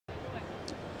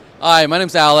Hi, my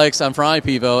name's Alex. I'm from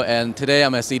IPEVO, and today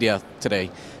I'm at CEDIA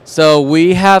today. So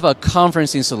we have a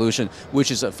conferencing solution, which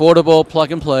is affordable,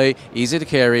 plug and play, easy to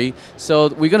carry. So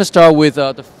we're going to start with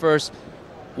the first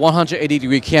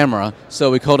 180-degree camera.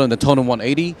 So we call them the Totem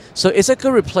 180. So it's a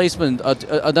good replacement,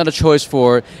 another choice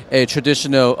for a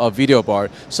traditional video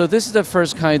bar. So this is the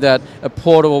first kind that a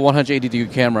portable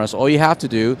 180-degree camera. So all you have to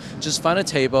do, just find a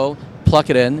table,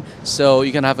 plug it in, so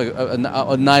you can have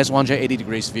a nice 180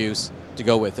 degrees views to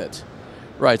go with it.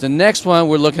 Right, the next one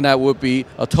we're looking at would be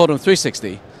a Totem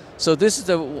 360. So this is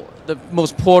the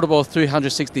most portable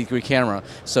 360-degree camera.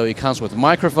 So it comes with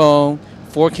microphone,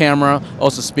 4 camera,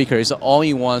 also speaker. It's an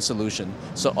all-in-one solution.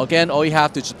 So again, all you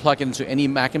have to just plug it into any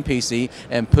Mac and PC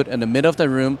and put in the middle of the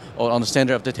room or on the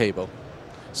center of the table.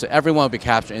 So everyone will be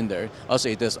captured in there. Also,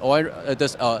 it does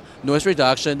noise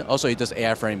reduction. Also, it does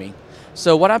AI framing.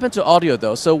 So what happened to audio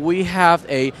though? So we have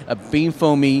a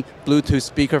beamfoamy Bluetooth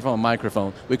speaker from a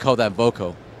microphone. We call that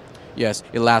vocal. Yes,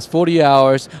 it lasts 40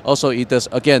 hours. Also, it does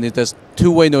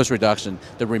two-way noise reduction.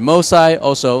 The remote side,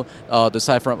 also the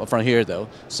side from here though.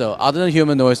 So other than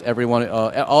human noise,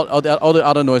 all the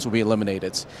other noise will be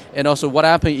eliminated. And also, what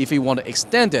happens if you want to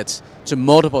extend it to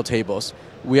multiple tables?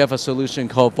 We have a solution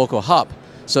called Vocal Hub.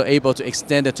 So able to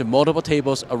extend it to multiple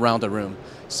tables around the room.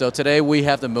 So today we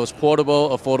have the most portable,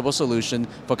 affordable solution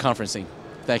for conferencing.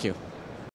 Thank you.